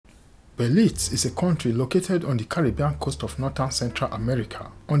Belize is a country located on the Caribbean coast of northern Central America.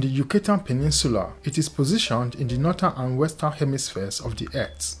 On the Yucatan Peninsula, it is positioned in the northern and western hemispheres of the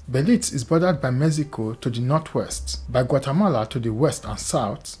Earth. Belize is bordered by Mexico to the northwest, by Guatemala to the west and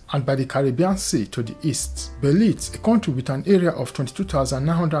south, and by the Caribbean Sea to the east. Belize, a country with an area of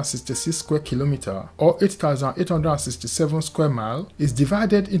 22,966 square kilometers or 8,867 square miles, is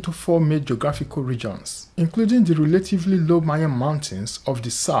divided into 4 main geographical regions, including the relatively low Mayan mountains of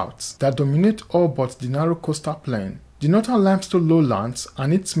the south that dominate all but the narrow coastal plain, the northern limestone lowlands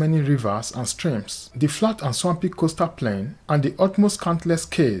and its many rivers and streams, the flat and swampy coastal plain, and the utmost countless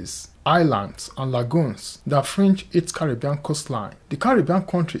cays, islands, and lagoons that fringe its Caribbean coastline. The Caribbean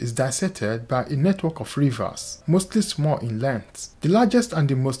country is dissected by a network of rivers, mostly small in length. The largest and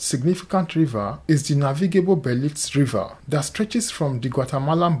the most significant river is the navigable Belize River that stretches from the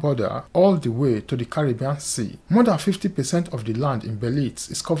Guatemalan border all the way to the Caribbean Sea. More than 50% of the land in Belize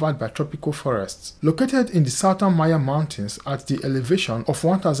is covered by tropical forests. Located in the southern Mayan mountains at the elevation of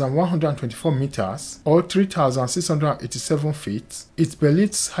 1,124 meters or 3,687 feet, it's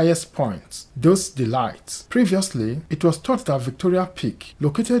Belize's highest point, Those Delights. Previously, it was thought that Victoria Peak,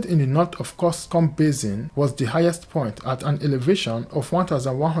 located in the north of Coscom Basin, was the highest point at an elevation of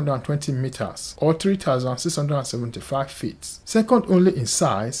 1,120 meters or 3,675 feet, second only in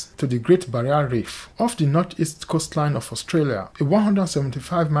size to the Great Barrier Reef. Off the northeast coastline of Australia, a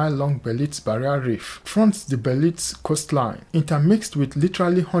 175-mile-long Belize Barrier Reef fronts the Belize coastline, intermixed with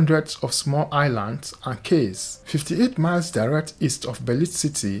literally hundreds of small islands and cays. 58 miles direct east of Belize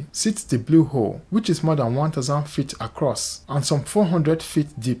City sits the Blue Hole, which is more than 1,000 feet across and some 400 feet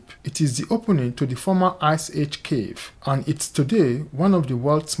deep. It is the opening to the former Ice Age cave, and it's today one of the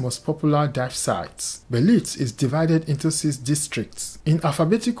world's most popular dive sites. Belize is divided into 6 districts. In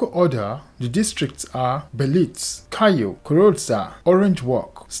alphabetical order, the districts are Belize, Cayo, Corozza, Orange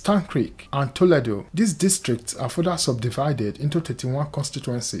Walk, Stan Creek, and Toledo. These districts are further subdivided into 31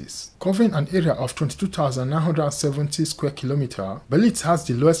 constituencies. Covering an area of 22,970 square kilometers, Belize has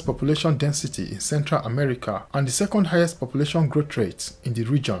the lowest population density in Central America and the second highest population growth rate in the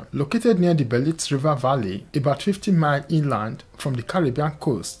region. Located near the Belize River Valley, about 50 miles inland from the Caribbean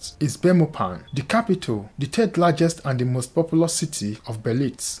coast, is Belmopan, the capital, the third largest and the most populous city of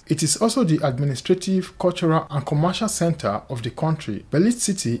Belize. It is also the administrative, cultural, and commercial center of the country. Belize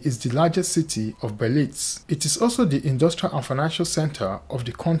City is the largest city of Belize. It is also the industrial and financial center of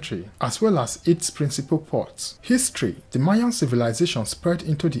the country, as well as its principal port. History: the Mayan civilization spread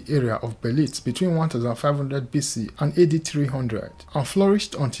into the area of Belize between 1500 BC and AD 300 and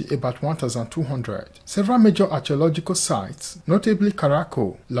flourished until about 1200. Several major archaeological sites, notably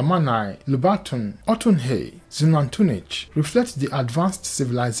Caraco, Lamanai, Lubatun, Otunhe, Zunantunich, reflect the advanced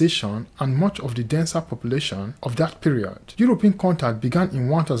civilization and much of the denser population of that period. European contact began in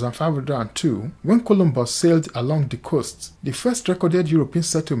 1502 when Columbus sailed along the coast. The first recorded European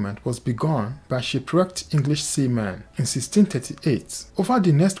settlement was begun by shipwrecked English seamen in 1638. Over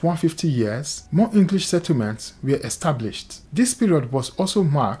the next 150 years, more English settlements were established. This period was also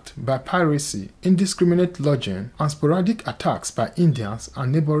marked by piracy, indiscriminate lodging, and sporadic attacks by Indians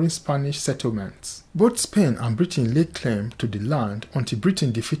and neighboring Spanish settlements. Both Spain and Britain laid claim to the land until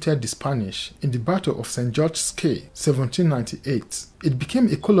Britain defeated the Spanish in the Battle of St. George's Caye, 1798. It became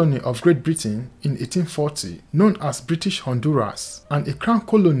a colony of Great Britain in 1840, known as British Honduras, and a crown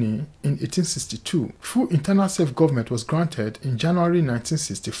colony in 1862. Full internal self-government was granted in January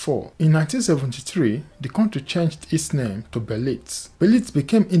 1964. In 1973, the country changed its name to Belize. Belize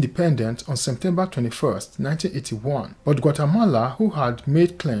became independent on September 21, 1981, but Guatemala, who had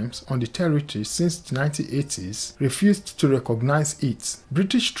made claims on the territory since the 1980s, refused to recognize it.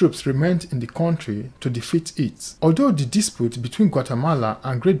 British troops remained in the country to defeat it. Although the dispute between Guatemala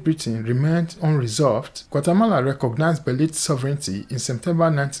and Great Britain remained unresolved, Guatemala recognized Belize's sovereignty in September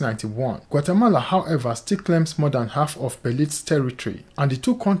 1991. Guatemala, however, still claims more than half of Belize's territory, and the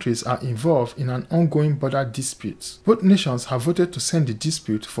two countries are involved in an ongoing border dispute. Both nations have voted to send the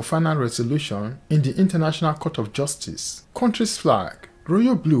dispute for final resolution in the International Court of Justice. Country's flag: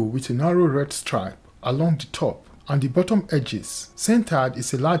 royal blue with a narrow red stripe along the top and the bottom edges. Centered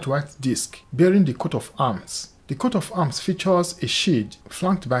is a large white disc bearing the coat of arms. The coat of arms features a shield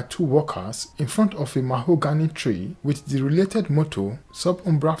flanked by 2 workers in front of a mahogany tree with the related motto Sub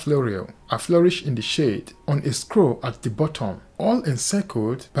Umbra Floreo, I flourish in the shade, on a scroll at the bottom, all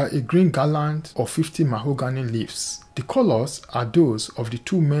encircled by a green garland of 50 mahogany leaves. The colors are those of the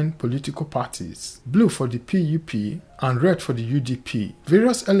 2 main political parties, blue for the PUP and red for the UDP.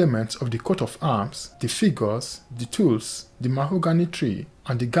 Various elements of the coat of arms, the figures, the tools, the mahogany tree,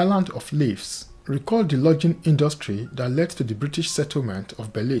 and the garland of leaves recall the lodging industry that led to the British settlement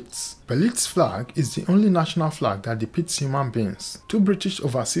of Belize. Belize's flag is the only national flag that depicts human beings. Two British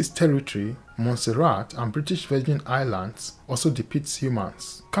overseas territories, Montserrat and British Virgin Islands, also depicts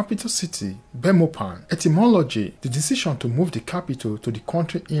humans. Capital city, Belmopan. Etymology: the decision to move the capital to the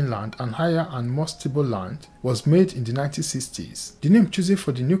country inland and higher and more stable land was made in the 1960s. The name chosen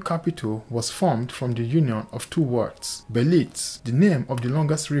for the new capital was formed from the union of two words: Belize, the name of the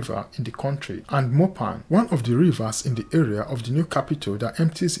longest river in the country, and Mopan, one of the rivers in the area of the new capital that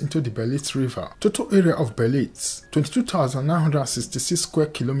empties into the Belize River. Total area of Belize, 22,966 square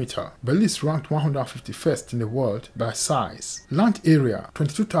kilometers. Belize ranked 151st in the world by size. Land area,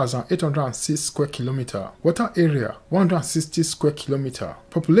 22,806 square kilometers. Water area, 160 square kilometers.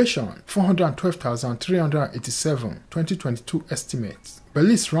 Population, 412,387, 2022 estimates.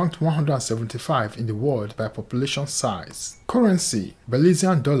 Belize ranked 175 in the world by population size. Currency,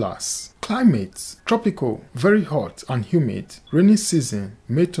 Belizean dollars. Climate, tropical, very hot and humid. Rainy season,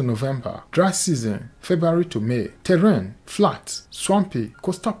 May to November. Dry season, February to May. Terrain, flat, swampy,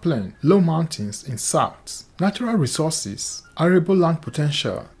 coastal plain, low mountains in south. Natural resources, arable land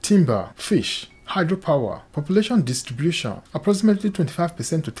potential, timber, fish, hydropower. Population distribution, approximately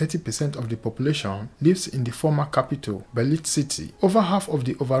 25% to 30% of the population lives in the former capital, Belize City. Over half of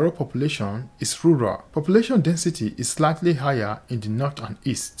the overall population is rural. Population density is slightly higher in the north and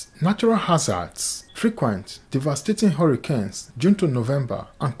east. Natural hazards, frequent, devastating hurricanes, June to November,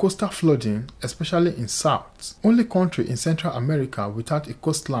 and coastal flooding, especially in south. Only country in Central America without a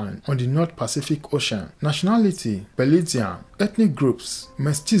coastline on the North Pacific Ocean. Nationality, Belizean. Ethnic groups,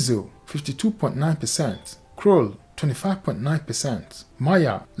 Mestizo, 52.9%, Creole, 25.9%,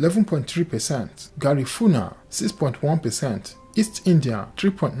 Maya, 11.3%, Garifuna, 6.1%, East India,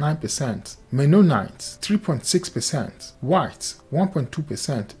 3.9%, Mennonites, 3.6%, White,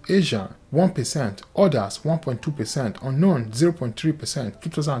 1.2%, Asian, 1%, Others, 1.2%, Unknown, 0.3%,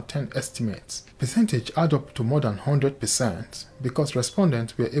 2010 estimates. Percentage add up to more than 100% because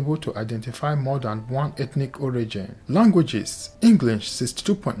respondents were able to identify more than one ethnic origin. Languages: English,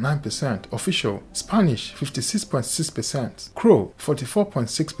 62.9%, official, Spanish, 56.6%, Crow,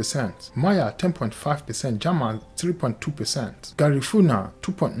 44.6%, Maya, 10.5%, German, 3.2%, Garifuna,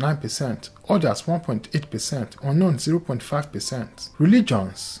 2.9%, Others 1.8%, Unknown 0.5%.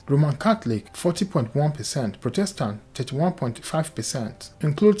 Religions: Roman Catholic 40.1%, Protestant 31.5%,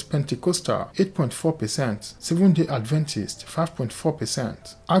 includes Pentecostal 8.4%, Seventh-day Adventist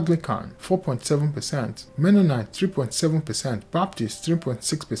 5.4%, Anglican 4.7%, Mennonite 3.7%, Baptist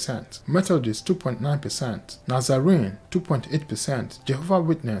 3.6%, Methodist 2.9%, Nazarene 2.8%, Jehovah's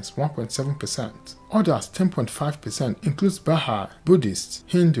Witness 1.7%. Others 10.5% includes Baha'i, Buddhist,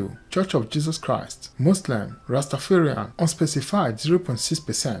 Hindu, Church of Jesus Christ, Muslim, Rastafarian, unspecified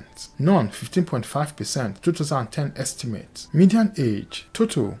 0.6%, non 15.5%, 2010 estimate. Median age,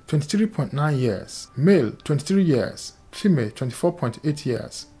 total 23.9 years, male 23 years, female 24.8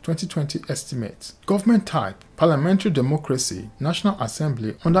 years, 2020 estimates. Government type: parliamentary democracy, National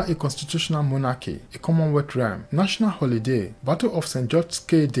Assembly under a constitutional monarchy, a Commonwealth realm. National holiday: Battle of St. George's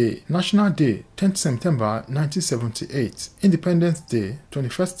Day. National day: 10th September 1978. Independence Day: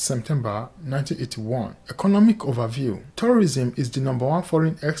 21st September 1981. Economic overview: tourism is the #1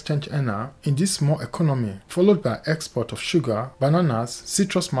 foreign exchange earner in this small economy, followed by export of sugar, bananas,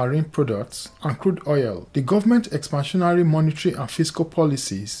 citrus marine products, and crude oil. The government expansionary monetary and fiscal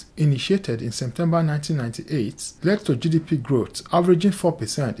policies initiated in September 1998 led to GDP growth averaging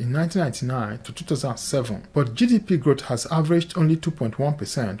 4% in 1999 to 2007, but GDP growth has averaged only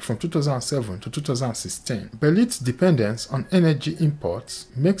 2.1% from 2007 to 2016. Belize's dependence on energy imports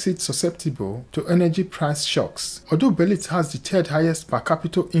makes it susceptible to energy price shocks. Although Belize has the third highest per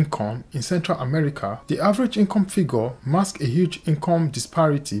capita income in Central America, the average income figure masks a huge income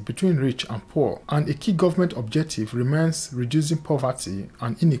disparity between rich and poor, and a key government objective remains reducing poverty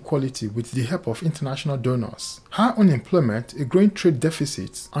and inequality with the help of international donors. High unemployment, a growing trade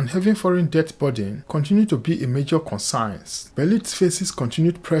deficit, and heavy foreign debt burden continue to be a major concerns. Belize faces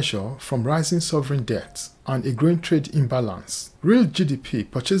continued pressure from rising sovereign debt and a growing trade imbalance. Real GDP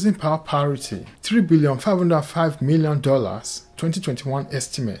purchasing power parity, $3,505,000,000, 2021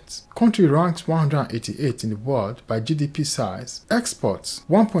 estimates. Country ranks 188 in the world by GDP size. Exports,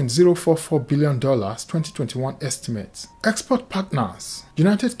 $1.044 billion, 2021 estimates. Export partners: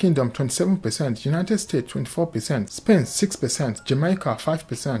 United Kingdom 27%, United States 24%, Spain 6%, Jamaica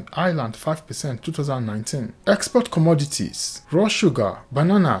 5%, Ireland 5%, 2019. Export commodities: raw sugar,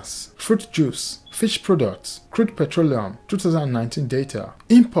 bananas, fruit juice, fish products, Crude petroleum 2019 data.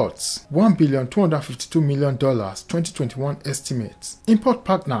 Imports $1,252,000,000 2021 estimates. Import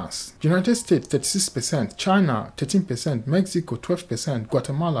partners: United States 36%, China 13%, Mexico 12%,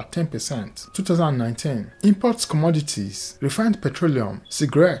 Guatemala 10%. 2019. Imports commodities: refined petroleum,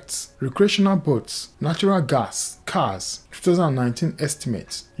 cigarettes, recreational boats, natural gas, cars. 2019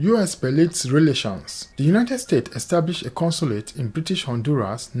 estimates. US-Belize relations. The United States established a consulate in British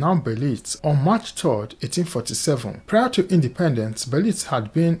Honduras, now Belize, on March 3, 1847. Prior to independence, Belize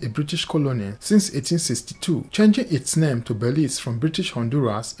had been a British colony since 1862, changing its name to Belize from British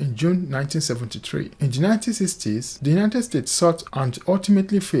Honduras in June 1973. In the 1960s, the United States sought and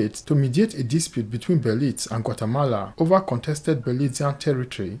ultimately failed to mediate a dispute between Belize and Guatemala over contested Belizean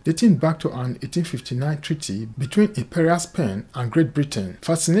territory dating back to an 1859 treaty between Imperial Spain and Great Britain.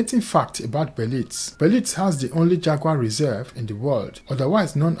 Fascinating fact about Belize: Belize has the only jaguar reserve in the world,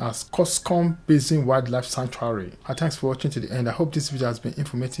 otherwise known as Coscom Basin Wildlife Sanctuary. Thanks for watching to the end. I hope this video has been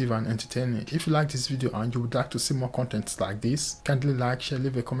informative and entertaining. If you like this video and you would like to see more content like this, kindly like, share,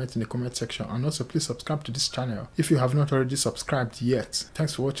 leave a comment in the comment section, and also please subscribe to this channel if you have not already subscribed yet.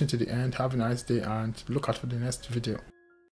 Thanks for watching to the end. Have a nice day and look out for the next video.